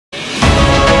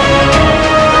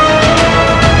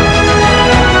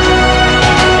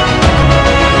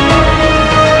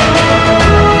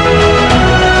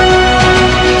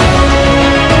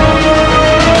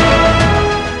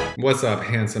What's up,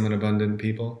 handsome and abundant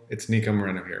people? It's Nico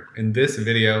Moreno here. In this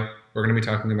video, we're going to be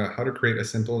talking about how to create a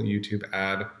simple YouTube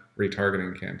ad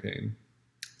retargeting campaign.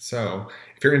 So,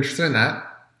 if you're interested in that,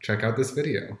 check out this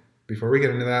video. Before we get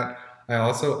into that, I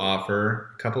also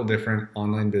offer a couple different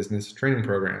online business training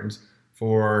programs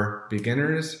for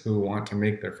beginners who want to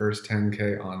make their first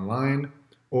 10K online,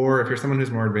 or if you're someone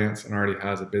who's more advanced and already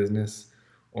has a business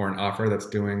or an offer that's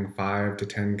doing 5 to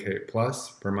 10K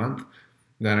plus per month.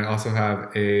 Then I also have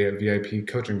a VIP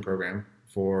coaching program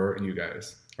for you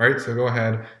guys. All right, so go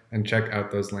ahead and check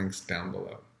out those links down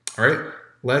below. All right,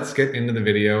 let's get into the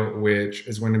video, which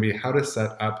is going to be how to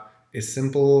set up a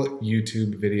simple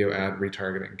YouTube video ad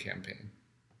retargeting campaign.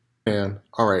 And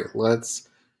all right, let's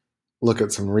look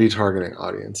at some retargeting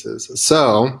audiences.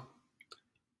 So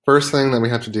first thing that we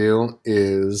have to do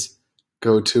is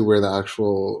go to where the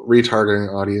actual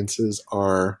retargeting audiences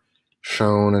are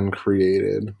shown and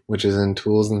created, which is in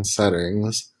tools and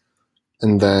settings,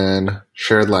 and then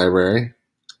shared library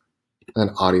and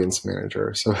audience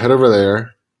manager. So head over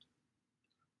there.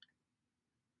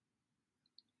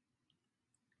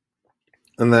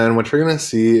 And then what you're going to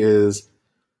see is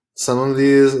some of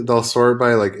these, they'll sort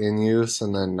by like in use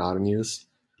and then not in use.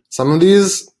 Some of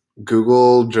these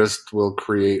Google just will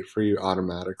create for you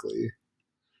automatically.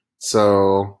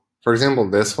 So for example,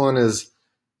 this one is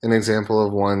an example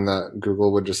of one that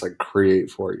Google would just like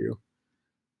create for you.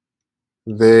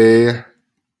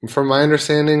 From my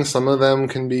understanding, some of them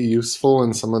can be useful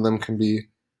and some of them can be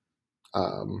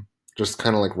just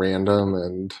kind of like random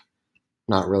and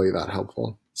not really that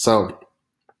helpful. So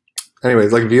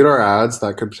anyways, like viewed our ads,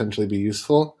 that could potentially be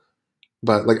useful,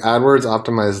 but like AdWords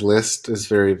optimized list is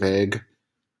very vague.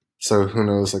 So who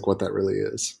knows like what that really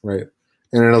is, right?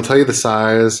 And it'll tell you the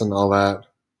size and all that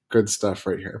good stuff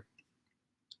right here.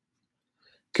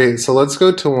 Okay, so let's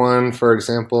go to one, for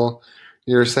example,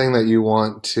 you're saying that you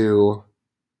want to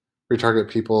retarget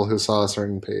people who saw a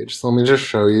certain page. So let me just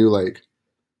show you, like,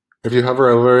 if you hover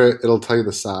over it, it'll tell you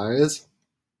the size.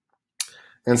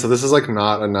 And so this is like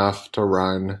not enough to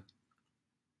run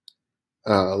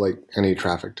like any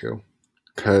traffic to,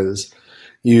 because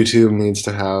YouTube needs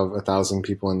to have 1,000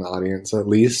 people in the audience at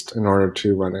least in order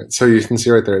to run it. So you can see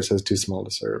right there, it says too small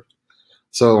to serve.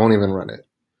 So it won't even run it.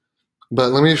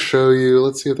 But let me show you,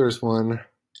 let's see if there's one.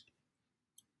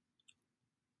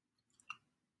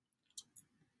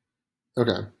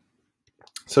 Okay.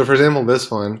 So for example,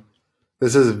 this one,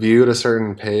 this is viewed a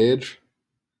certain page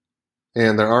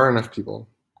and there are enough people.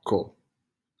 Cool.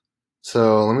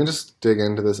 So let me just dig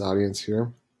into this audience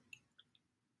here.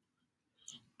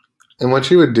 And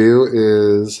what you would do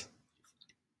is,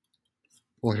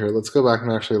 well here, let's go back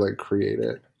and actually like create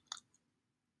it.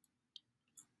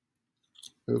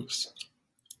 Oops.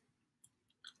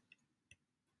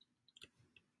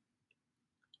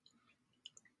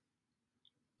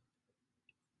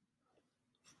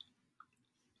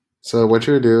 So what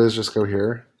you would do is just go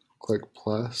here, click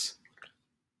plus,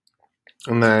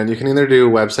 and then you can either do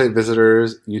website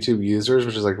visitors, YouTube users,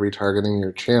 which is like retargeting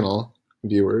your channel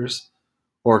viewers,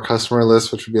 or customer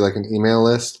list, which would be like an email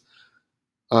list.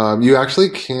 You actually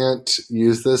can't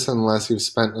use this unless you've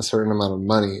spent a certain amount of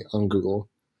money on Google,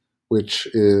 which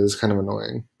is kind of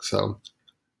annoying. So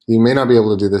you may not be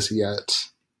able to do this yet,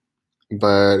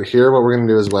 but here what we're going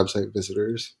to do is website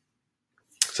visitors.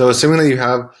 So assuming that you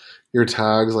have your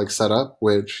tags like set up,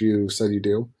 which you said you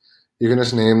do, you can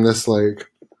just name this like,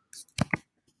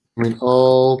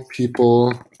 all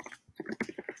people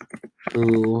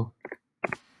who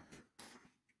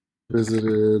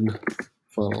visited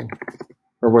funnel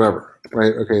or whatever,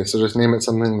 right? Okay, so just name it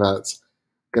something that's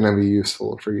going to be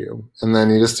useful for you. And then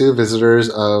you just do visitors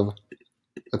of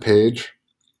a page,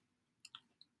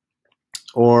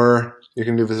 or you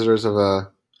can do visitors of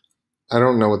I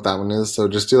don't know what that one is, so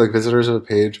just do like visitors of a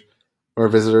page, or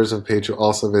visitors of a page who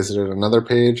also visited another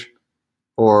page,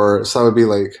 or so that would be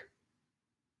like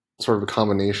sort of a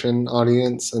combination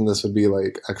audience, and this would be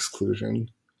like exclusion,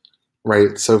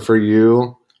 right? So for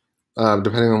you,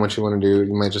 depending on what you want to do,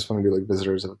 you might just want to do like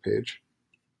visitors of a page.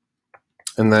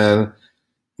 And then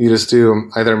you just do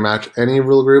either match any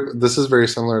rule group. This is very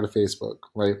similar to Facebook,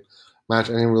 right? Match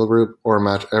any rule group or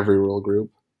match every rule group.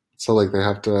 So like they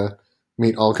have to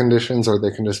meet all conditions, or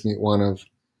they can just meet one of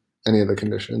any of the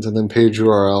conditions. And then page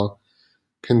URL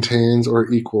contains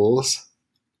or equals.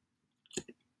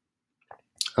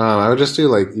 I would just do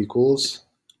like equals,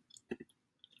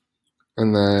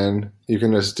 and then you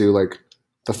can just do like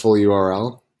the full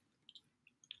URL.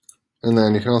 And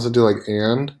then you can also do like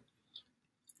and,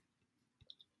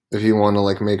 if you want to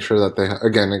like make sure that they,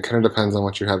 again, it kind of depends on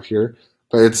what you have here,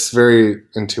 but it's very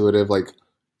intuitive. Like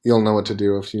you'll know what to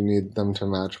do if you need them to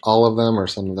match all of them or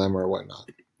some of them or whatnot,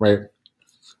 right?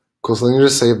 Cool, so then you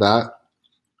just save that.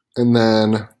 And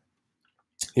then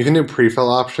you can do pre-fill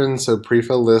options. So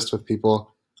pre-fill list with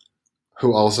people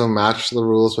who also match the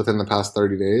rules within the past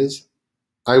 30 days.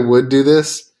 I would do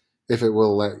this if it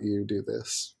will let you do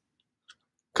this.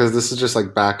 Because this is just like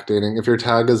backdating. If your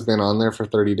tag has been on there for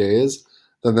 30 days,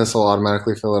 then this will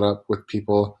automatically fill it up with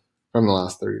people from the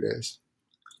last 30 days.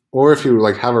 Or if you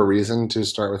like have a reason to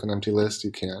start with an empty list,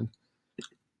 you can.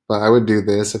 But I would do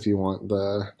this if you want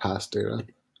the past data.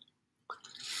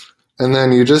 And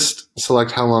then you just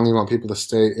select how long you want people to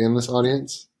stay in this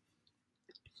audience.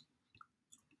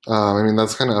 I mean,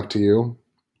 that's kind of up to you.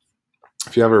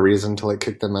 If you have a reason to like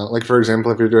kick them out, like for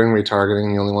example, if you're doing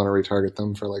retargeting, you only want to retarget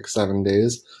them for like 7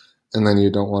 days, and then you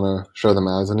don't want to show them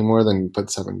ads anymore, then you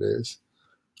put 7 days,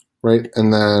 right?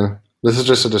 And then this is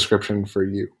just a description for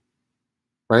you,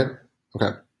 right?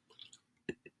 Okay.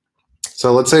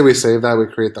 So let's say we save that, we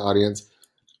create the audience.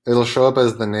 It'll show up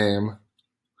as the name.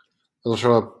 It'll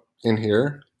show up in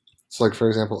here. So like for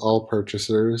example, all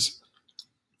purchasers,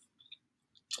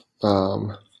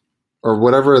 or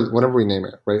whatever we name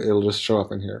it, right? It'll just show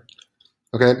up in here.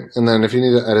 Okay, and then if you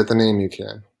need to edit the name, you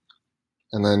can.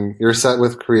 And then you're set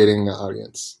with creating the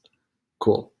audience.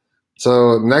 Cool.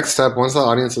 So next step, once the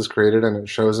audience is created and it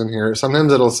shows in here,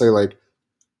 sometimes it'll say like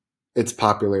it's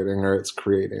populating or it's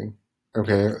creating.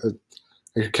 Okay,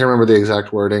 I can't remember the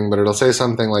exact wording, but it'll say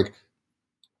something like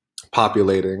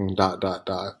populating ...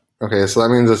 Okay, so that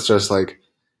means it's just like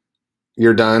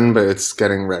you're done, but it's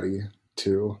getting ready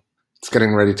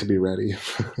to be ready.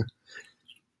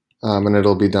 And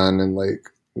it'll be done in like,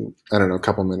 I don't know, a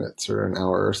couple minutes or an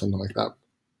hour or something like that.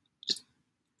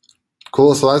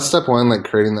 Cool, so that's step one, like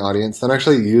creating the audience. Then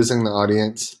actually using the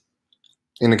audience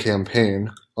in a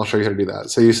campaign. I'll show you how to do that.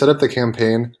 So you set up the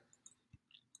campaign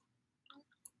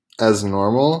as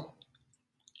normal,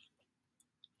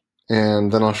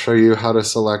 and then I'll show you how to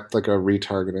select like a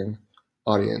retargeting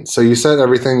audience. So you set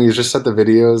everything, you just set the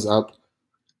videos up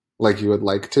like you would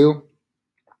like to,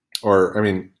 or I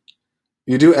mean,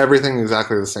 you do everything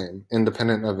exactly the same,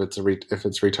 independent of if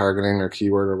it's retargeting or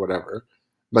keyword or whatever.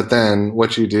 But then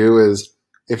what you do is,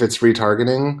 if it's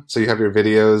retargeting, so you have your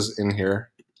videos in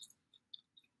here.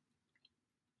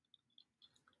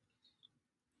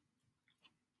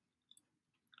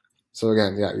 So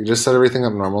again, yeah, you just set everything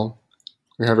up normal.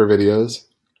 You have your videos.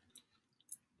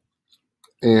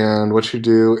 And what you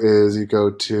do is you go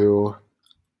to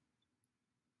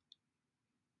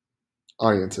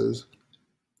audiences.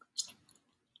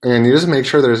 And you just make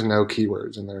sure there's no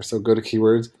keywords in there. So go to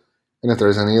keywords, and if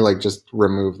there's any, like just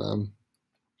remove them,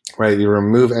 right? You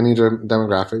remove any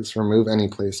demographics, remove any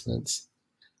placements.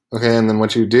 Okay, and then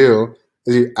what you do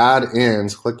is you add in,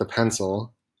 so click the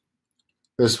pencil.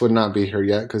 This would not be here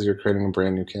yet because you're creating a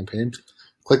brand new campaign.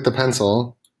 Click the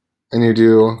pencil, and you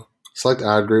do select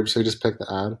ad group, so you just pick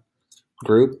the ad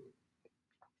group.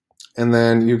 And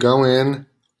then you go in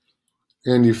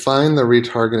and you find the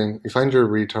retargeting, you find your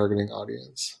retargeting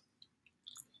audience.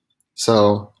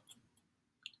 So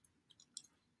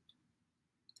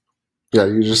yeah,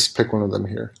 you just pick one of them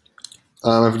here.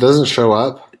 If it doesn't show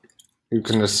up, you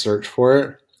can just search for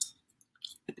it.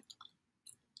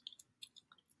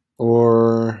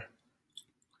 Or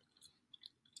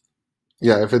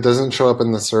yeah, if it doesn't show up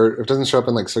in the search, if it doesn't show up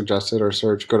in like suggested or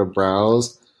search, go to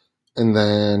browse, and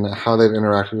then how they've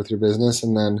interacted with your business,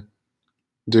 and then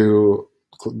do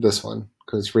this one,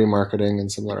 because remarketing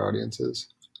and similar audiences.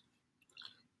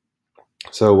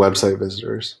 So website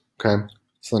visitors, okay?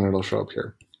 So then it'll show up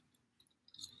here.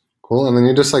 Cool, and then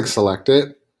you just like select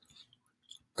it,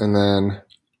 and then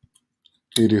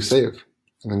you do save,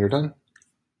 and then you're done.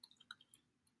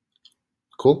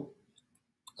 Cool,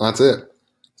 that's it.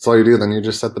 That's all you do. Then you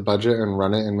just set the budget and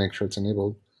run it and make sure it's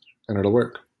enabled, and it'll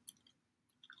work.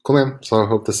 Cool, man. So I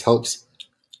hope this helps,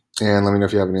 and let me know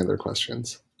if you have any other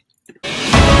questions.